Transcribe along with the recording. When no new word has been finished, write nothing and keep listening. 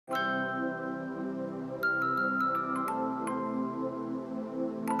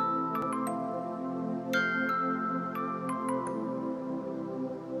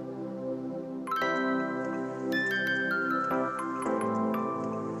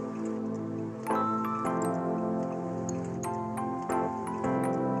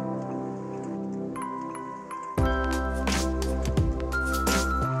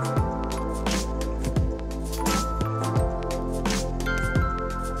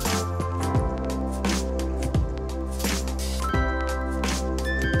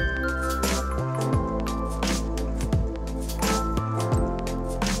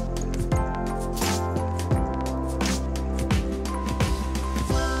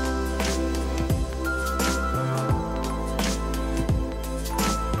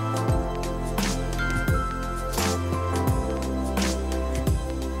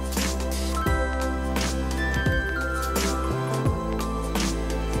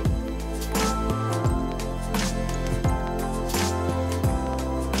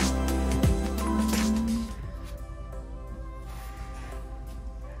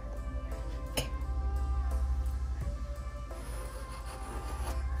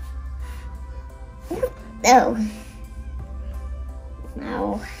No.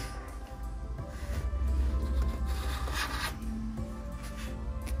 No.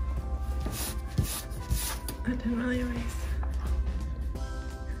 That didn't really erase.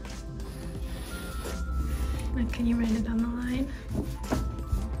 Now, can you write it on the line?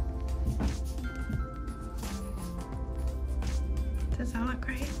 Does that look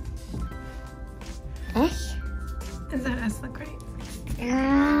right? S? Does that S look right?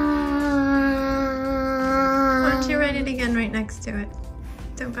 Why Why don't you write it again right next to it?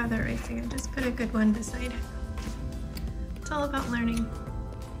 Don't bother erasing it, just put a good one beside it. It's all about learning.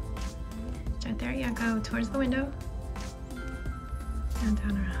 Start there, yeah, go towards the window. And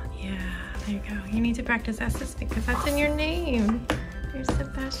down around, yeah, there you go. You need to practice S's because that's in your name. You're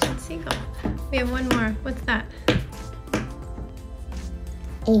Sebastian Siegel. We have one more, what's that?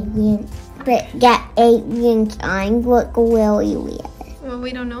 Alien. But that alien sign look really weird. Well,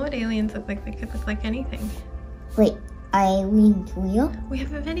 we don't know what aliens look like. They could look like anything. Wait, are aliens real? We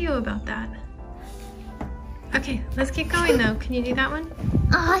have a video about that. Okay, let's keep going though. Can you do that one?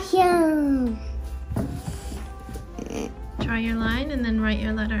 Awesome! Draw your line and then write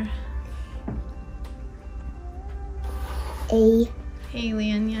your letter. A.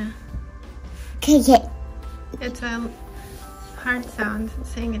 Alien, yeah. Cause it. It's a hard sound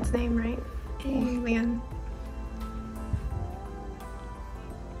saying its name right. Alien.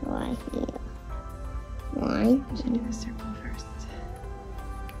 Right here. One. You should do the circle first.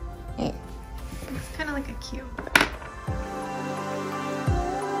 It. It's kind of like a cube.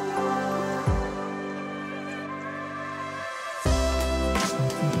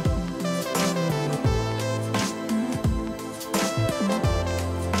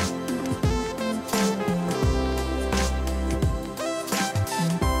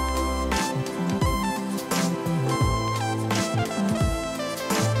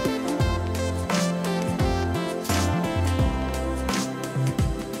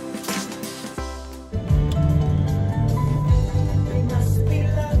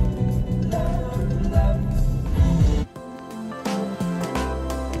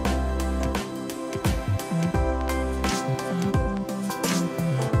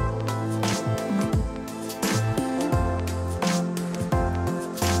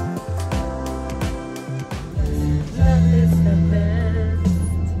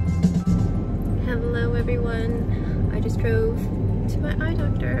 Drove to my eye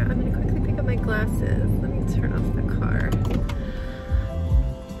doctor. I'm gonna quickly pick up my glasses. Let me turn off the car.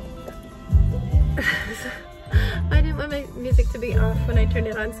 I didn't want my music to be off when I turned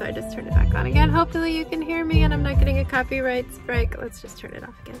it on, so I just turned it back on again. Hopefully you can hear me and I'm not getting a copyright strike. Let's just turn it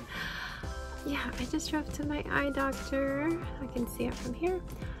off again. Yeah, I just drove to my eye doctor. I can see it from here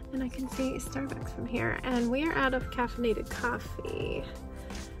and I can see Starbucks from here. And we are out of caffeinated coffee.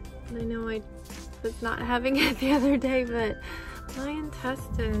 And I know I was not having it the other day, but my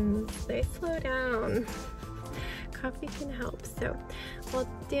intestines, they slow down. Coffee can help. So while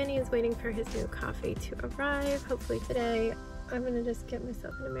Danny is waiting for his new coffee to arrive, hopefully today, I'm gonna just get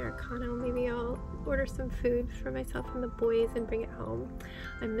myself an Americano. Maybe I'll order some food for myself and the boys and bring it home.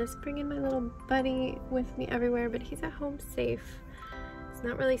 I miss bringing my little buddy with me everywhere, but he's at home safe. It's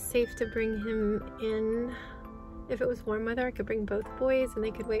not really safe to bring him in. If it was warm weather, I could bring both boys and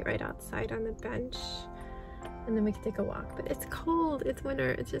they could wait right outside on the bench and then we could take a walk. But it's cold, it's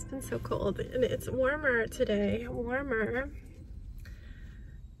winter, it's just been so cold. And it's warmer today, warmer.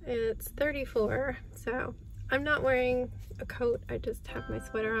 It's 34, so I'm not wearing a coat. I just have my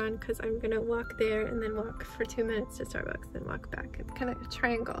sweater on because I'm gonna walk there and then walk for 2 minutes to Starbucks, then walk back. It's kind of a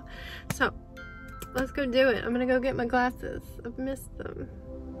triangle. So let's go do it. I'm gonna go get my glasses. I've missed them.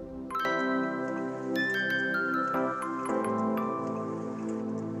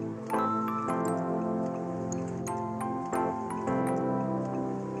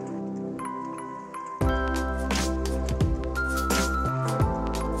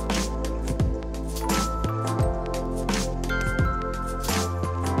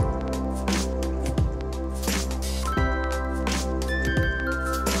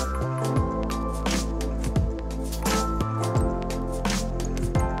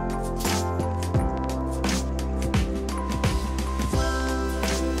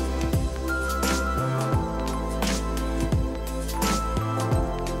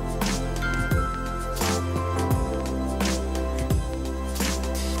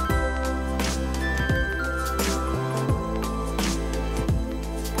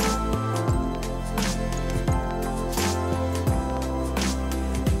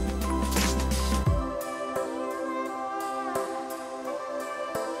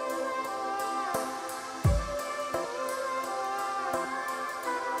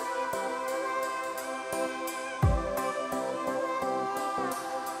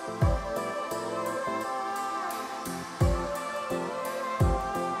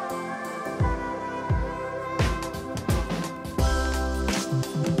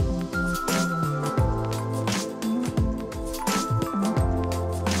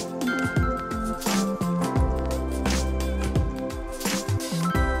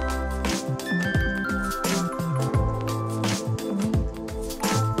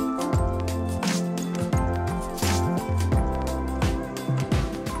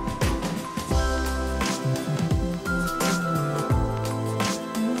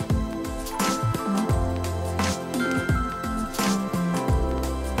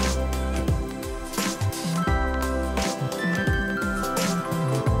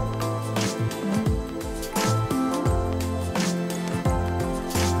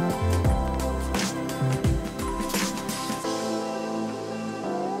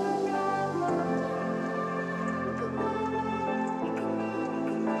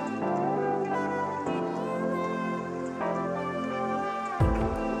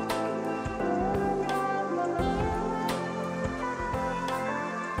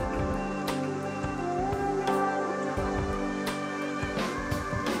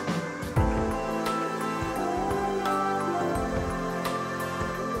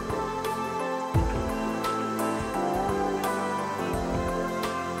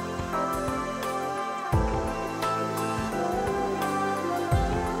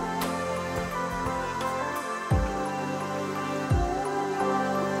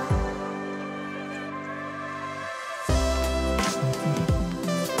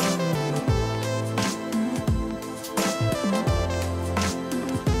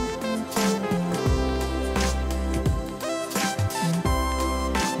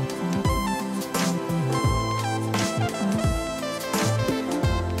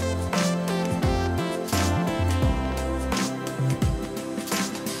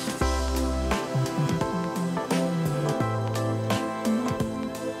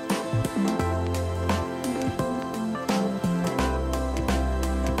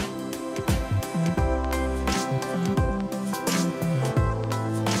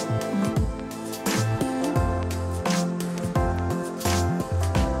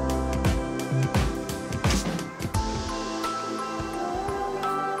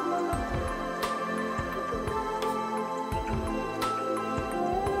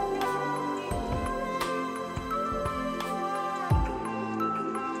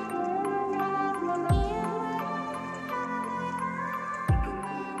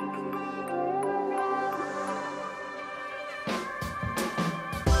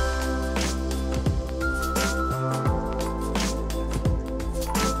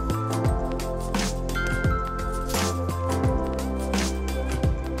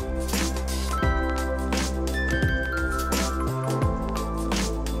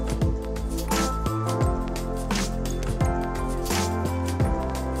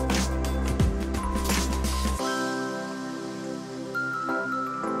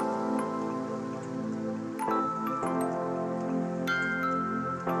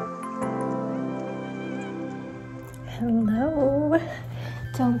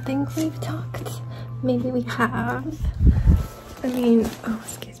 think we've talked. Maybe we have. I mean, oh,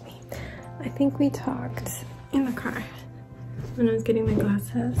 excuse me. I think we talked in the car when I was getting my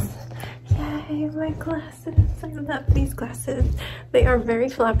glasses. Yay, my glasses. I love these glasses. They are very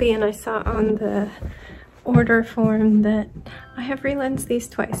floppy, and I saw on the order form that I have relensed these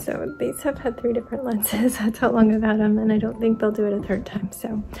twice, so these have had 3 different lenses. That's how long I've had them, and I don't think they'll do it a 3rd time.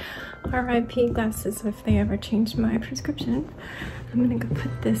 So RIP glasses if they ever change my prescription. I'm gonna go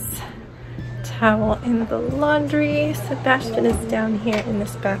put this towel in the laundry. Sebastian is down here in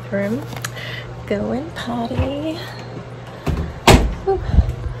this bathroom going potty. Whew.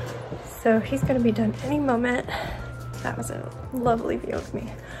 So he's gonna be done any moment. That was a lovely view of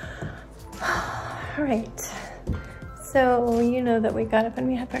me. All right, so you know that we got up and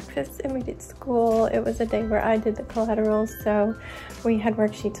we had breakfast and we did school. It was a day where I did the collaterals, so we had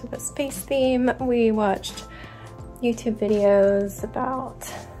worksheets with a space theme. We watched YouTube videos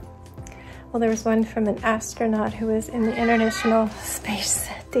about, well, there was one from an astronaut who was in the International Space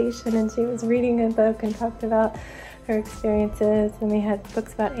Station, and she was reading a book and talked about her experiences. And we had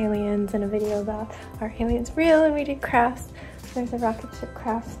books about aliens and a video about are aliens real, and we did crafts. There's a rocket ship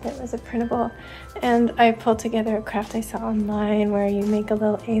craft that was a printable, and I pulled together a craft I saw online where you make a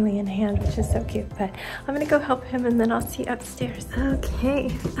little alien hand, which is so cute. But I'm gonna go help him and then I'll see you upstairs. Okay,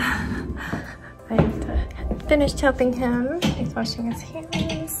 I finished helping him. He's washing his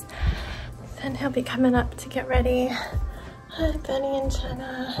hands. Then he'll be coming up to get ready. Hi, Benny and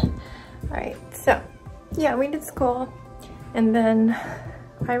Jenna. All right, so yeah, we did school, and then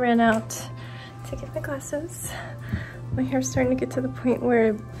I ran out to get my glasses. My hair's starting to get to the point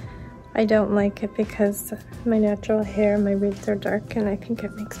where I don't like it because my natural hair, my roots are dark, and I think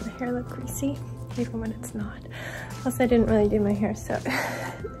it makes my hair look greasy, even when it's not. Plus, I didn't really do my hair, so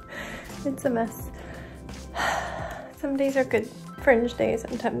it's a mess. Some days are good fringe days,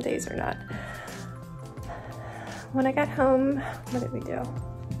 and some days are not. When I got home, what did we do?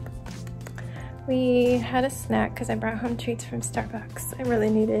 We had a snack because I brought home treats from Starbucks. I really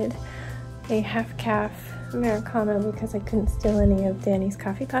needed a half-calf Americano because I couldn't steal any of Danny's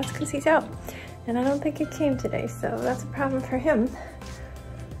coffee pots because he's out. And I don't think it came today, so that's a problem for him.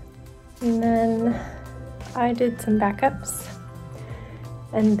 And then I did some backups.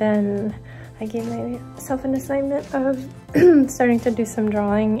 And then I gave myself an assignment of starting to do some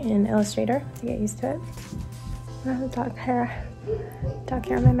drawing in Illustrator to get used to it. I have dog hair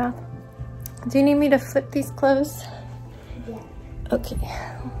in my mouth. Do you need me to flip these clothes? Yeah. Okay.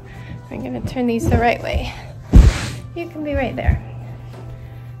 I'm gonna turn these the right way. You can be right there.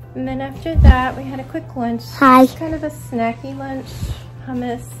 And then after that, we had a quick lunch. Hi. Kind of a snacky lunch.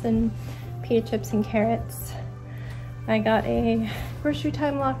 Hummus and pita chips and carrots. I got a grocery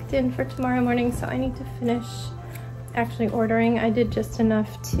time locked in for tomorrow morning, so I need to finish actually ordering. I did just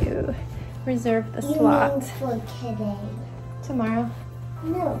enough to reserve the slot. You mean for today? Tomorrow.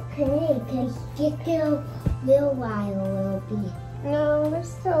 No, today, because just a little while will be. No, there's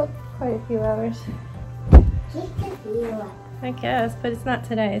still quite a few hours. Just a few hours. I guess, but it's not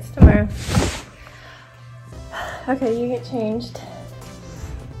today, it's tomorrow. Okay, you get changed.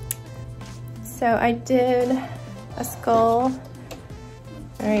 So I did a skull,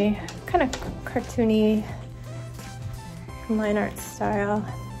 very kind of cartoony line art style.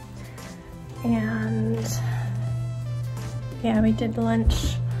 And yeah, we did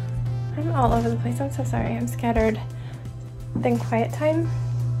lunch. I'm all over the place, I'm so sorry, I'm scattered. Then quiet time,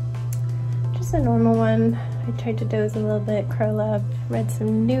 just a normal one. I tried to doze a little bit, curl up, read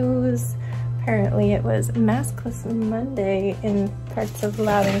some news. Apparently it was Maskless Monday in parts of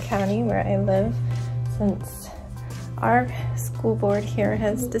Loudoun County where I live, since our school board here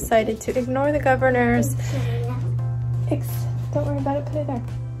has decided to ignore the governor's don't worry about it, put it there.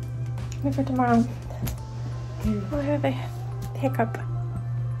 Wait for tomorrow. I have a hiccup.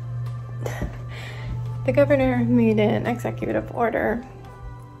 The governor made an executive order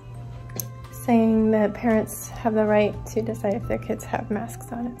saying that parents have the right to decide if their kids have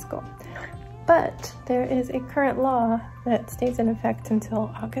masks on at school. But there is a current law that stays in effect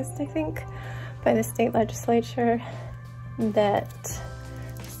until August, I think, by the state legislature that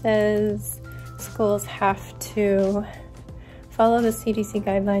says schools have to follow the CDC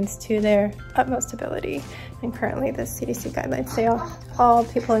guidelines to their utmost ability. And currently the CDC guidelines say all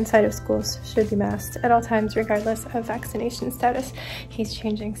people inside of schools should be masked at all times, regardless of vaccination status. He's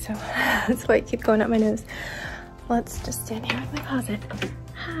changing, so that's why I keep going up my nose. Let's just stand here in my closet.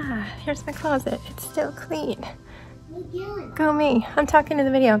 Ah, here's my closet. It's still clean. Go me. I'm talking to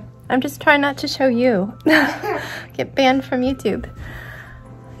the video. I'm just trying not to show you. Get banned from YouTube.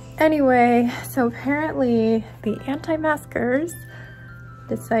 Anyway, so apparently the anti-maskers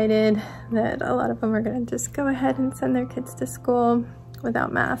decided that a lot of them are going to just go ahead and send their kids to school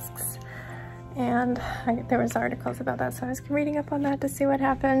without masks. And there was articles about that, so I was reading up on that to see what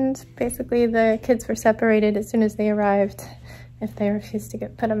happened. Basically, the kids were separated as soon as they arrived if they refused to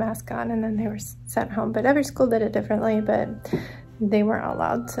put a mask on, and then they were sent home. But every school did it differently, but they weren't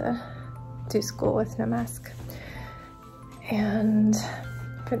allowed to do school with no mask. And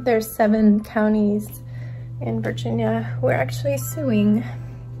there's 7 counties in Virginia who are actually suing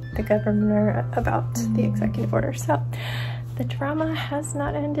the governor about the executive order. So the drama has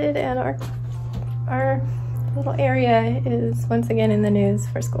not ended, and our little area is once again in the news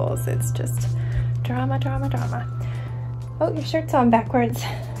for schools. It's just drama, drama, drama. Oh, your shirt's on backwards.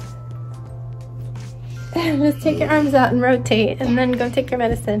 Just take your arms out and rotate, and then go take your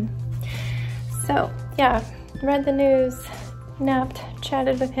medicine. So yeah, read the news, napped,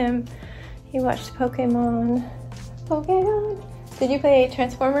 chatted with him. He watched Pokemon. Did you play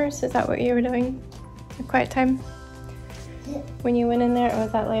Transformers? Is that what you were doing? A quiet time? When you went in there, or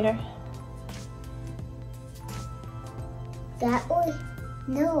was that later? That was,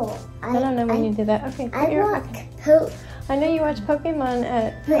 no. I don't know when you did that. Okay. I know you watched Pokemon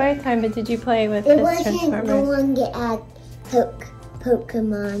at quiet time, but did you play with his Transformers? It wasn't the one that had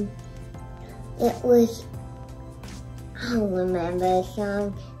Pokemon. It was, I don't remember the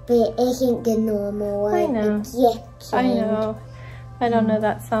song, but it isn't the normal one. I know. I know. I don't know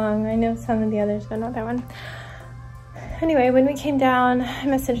that song. I know some of the others, but not that one. Anyway, when we came down, I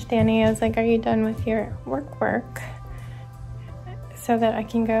messaged Danny. I was like, are you done with your work? So that I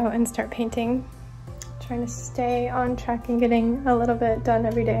can go and start painting. Trying to stay on track and getting a little bit done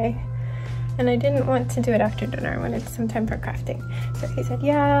every day. And I didn't want to do it after dinner. I wanted some time for crafting. So he said,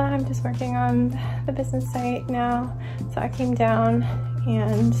 yeah, I'm just working on the business site now. So I came down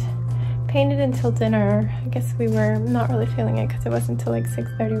and painted until dinner. I guess we were not really feeling it because it wasn't until like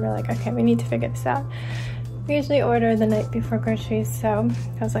 6:30. We're like, okay, we need to figure this out. We usually order the night before groceries, so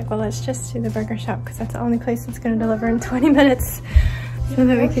I was like, well, let's just do the burger shop because that's the only place that's going to deliver in 20 minutes so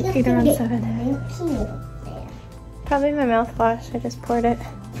that we could eat around 7. Probably my mouthwash. I just poured it.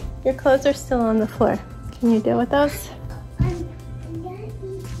 Your clothes are still on the floor. Can you deal with those?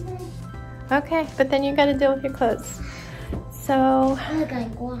 Okay, but then you got to deal with your clothes. So,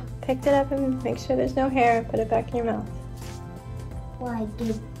 picked it up and make sure there's no hair. Put it back in your mouth. Well, I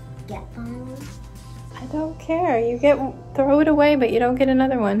did get one. I don't care. You throw it away, but you don't get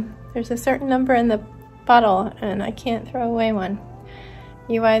another one. There's a certain number in the bottle, and I can't throw away one.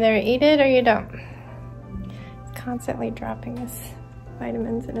 You either eat it or you don't. He's constantly dropping his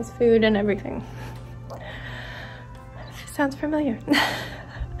vitamins and his food and everything. Sounds familiar.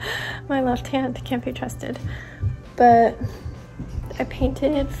 My left hand can't be trusted. But I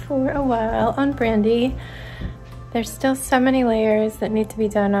painted for a while on Brandy. There's still so many layers that need to be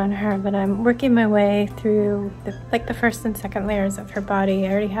done on her, but I'm working my way through the first and second layers of her body.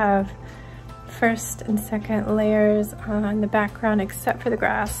 I already have first and second layers on the background except for the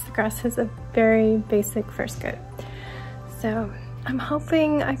grass. The grass has a very basic first coat. So I'm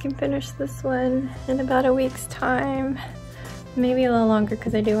hoping I can finish this one in about a week's time. Maybe a little longer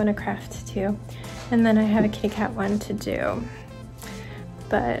because I do want to craft too. And then I have a kitty cat one to do.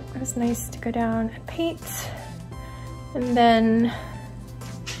 But it was nice to go down and paint. And then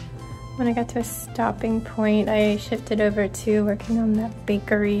when I got to a stopping point, I shifted over to working on that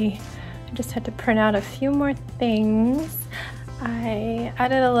bakery. I just had to print out a few more things. I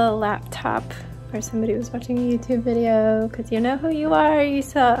added a little laptop where somebody was watching a YouTube video, because you know who you are. You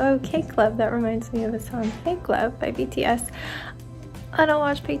saw, oh, Cake Love. That reminds me of the song Cake Love by BTS. I don't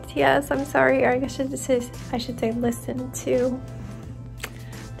watch BTS, I'm sorry, or I should say listen to.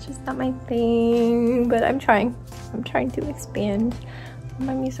 It's just not my thing, but I'm trying. I'm trying to expand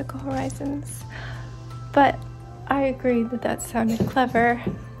my musical horizons. But I agreed that that sounded clever.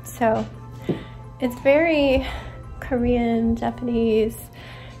 So it's very Korean, Japanese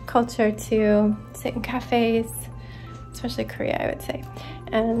culture to sit in cafes, especially Korea, I would say,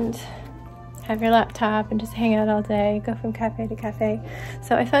 and have your laptop and just hang out all day, go from cafe to cafe.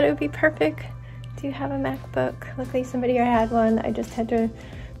 So I thought it would be perfect to have a MacBook. Luckily somebody already had one. I just had to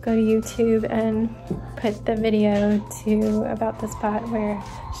go to YouTube and put the video to about the spot where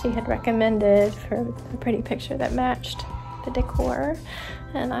she had recommended for a pretty picture that matched the decor,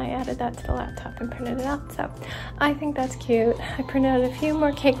 and I added that to the laptop and printed it out. So I think that's cute. I printed out a few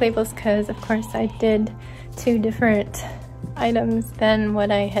more cake labels because of course I did 2 different items than what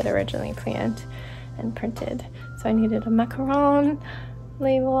I had originally planned and printed. So I needed a macaron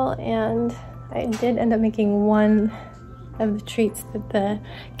label, and I did end up making one of the treats that the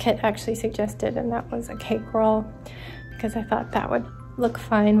kit actually suggested, and that was a cake roll because I thought that would look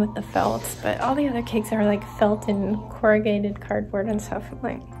fine with the felts, but all the other cakes are like felt and corrugated cardboard and stuff. I'm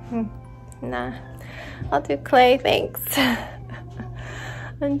like, nah, I'll do clay, thanks.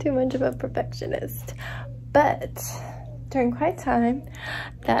 I'm too much of a perfectionist. But during quiet time,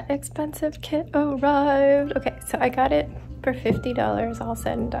 that expensive kit arrived. Okay, so I got it for $50 all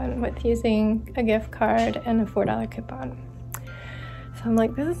said and done with using a gift card and a $4 coupon. So I'm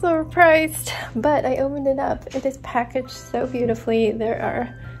like, this is overpriced, but I opened it up. It is packaged so beautifully. There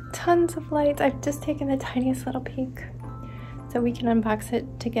are tons of lights. I've just taken the tiniest little peek, so we can unbox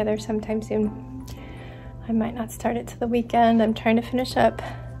it together sometime soon. I might not start it till the weekend. I'm trying to finish up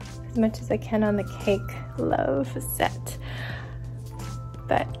as much as I can on the cake love set.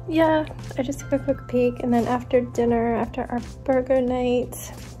 But yeah, I just took a quick peek, and then after dinner, after our burger night,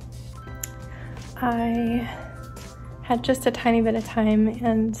 I had just a tiny bit of time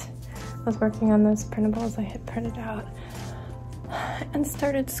and was working on those printables I had printed out and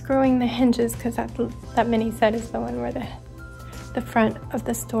started screwing the hinges, because that mini set is the one where the front of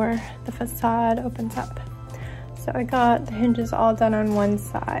the store, the facade, opens up. So I got the hinges all done on one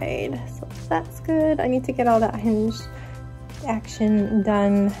side, so that's good. I need to get all that hinge action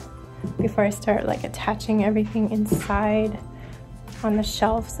done before I start like attaching everything inside on the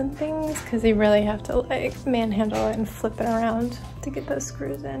shelves and things, because you really have to like manhandle it and flip it around to get those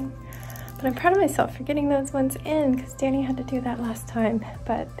screws in. But I'm proud of myself for getting those ones in, because Danny had to do that last time.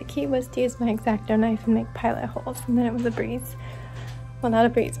 But the key was to use my X-Acto knife and make pilot holes, and then it was a breeze. Well, not a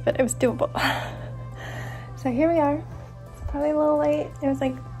breeze, but it was doable. So here we are. It's probably a little late. It was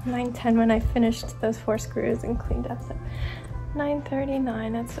like 9:10 when I finished those 4 screws and cleaned up. So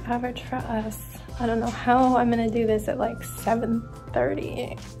 9:39, that's average for us. I don't know how I'm gonna do this at like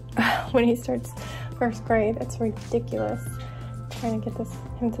 7:30 when he starts 1st grade. It's ridiculous. Trying to get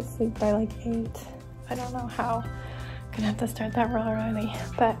him to sleep by like 8. I don't know how. Gonna have to start that real early,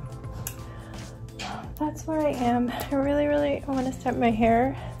 but that's where I am. I really want to start my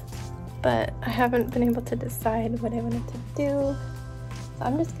hair, but I haven't been able to decide what I wanted to do. So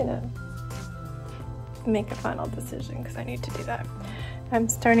I'm just gonna make a final decision, because I need to do that. I'm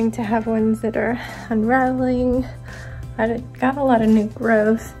starting to have ones that are unraveling. I got a lot of new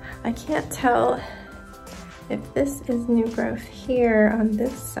growth. I can't tell if this is new growth here on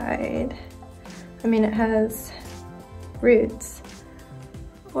this side. I mean, it has roots,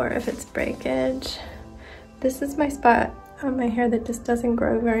 or if it's breakage. This is my spot on my hair that just doesn't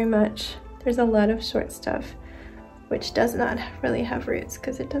grow very much. There's a lot of short stuff which does not really have roots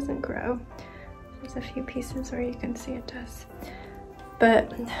because it doesn't grow. There's a few pieces where you can see it does.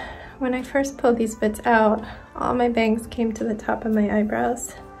 But when I first pulled these bits out, all my bangs came to the top of my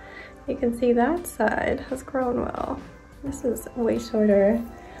eyebrows. You can see that side has grown well. This is way shorter.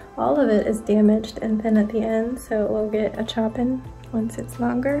 All of it is damaged and thin at the end, so it will get a chop-in once it's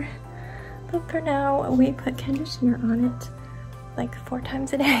longer. But for now, we put conditioner on it like 4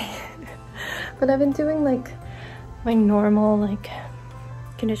 times a day. But I've been doing like my normal like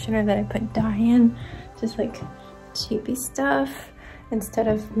conditioner that I put dye in, just like cheapy stuff, instead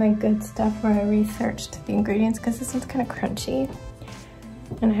of my good stuff where I researched the ingredients, because this one's kind of crunchy.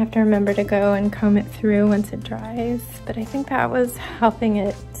 And I have to remember to go and comb it through once it dries. But I think that was helping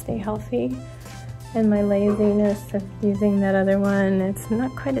it stay healthy. And my laziness of using that other one, it's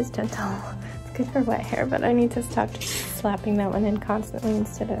not quite as gentle. It's good for wet hair, but I need to stop slapping that one in constantly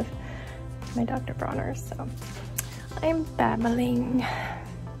instead of my Dr. Bronner's. So I'm babbling.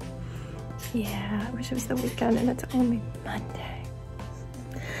 Yeah, I wish it was the weekend and it's only Monday.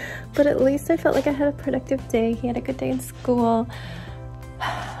 But at least I felt like I had a productive day. He had a good day in school.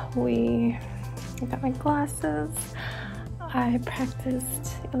 I got my glasses. I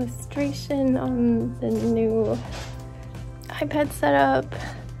practiced illustration on the new iPad setup,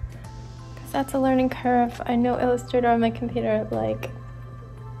 because that's a learning curve. I know Illustrator on my computer like,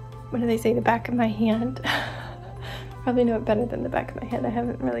 what do they say, the back of my hand. Probably know it better than the back of my hand. I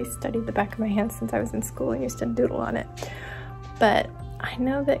haven't really studied the back of my hand since I was in school and used to doodle on it. But I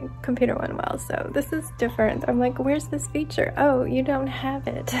know the computer one well, so this is different. I'm like, where's this feature? Oh, you don't have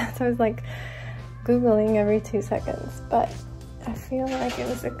it. So I was like Googling every 2 seconds, but I feel like it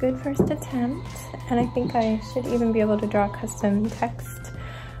was a good first attempt, and I think I should even be able to draw custom text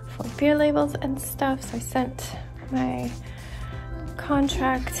for beer labels and stuff. So I sent my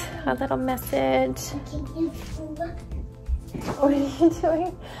contract a little message. What are you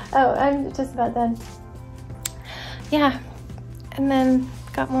doing? Oh, I'm just about done. Yeah. And then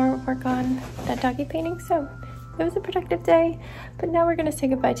got more work on that doggy painting, so it was a productive day. But now we're gonna say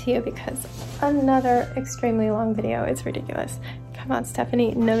goodbye to you because another extremely long video. It's ridiculous. Come on,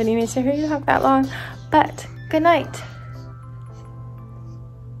 Stephanie, nobody needs to hear you talk that long. But good night.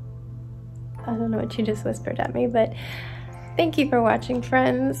 I don't know what you just whispered at me, but thank you for watching,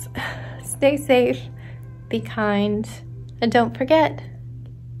 friends. Stay safe, be kind, and don't forget,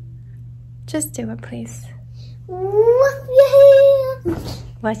 just do it, please. Wash your hands.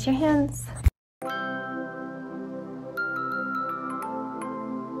 Wash your hands.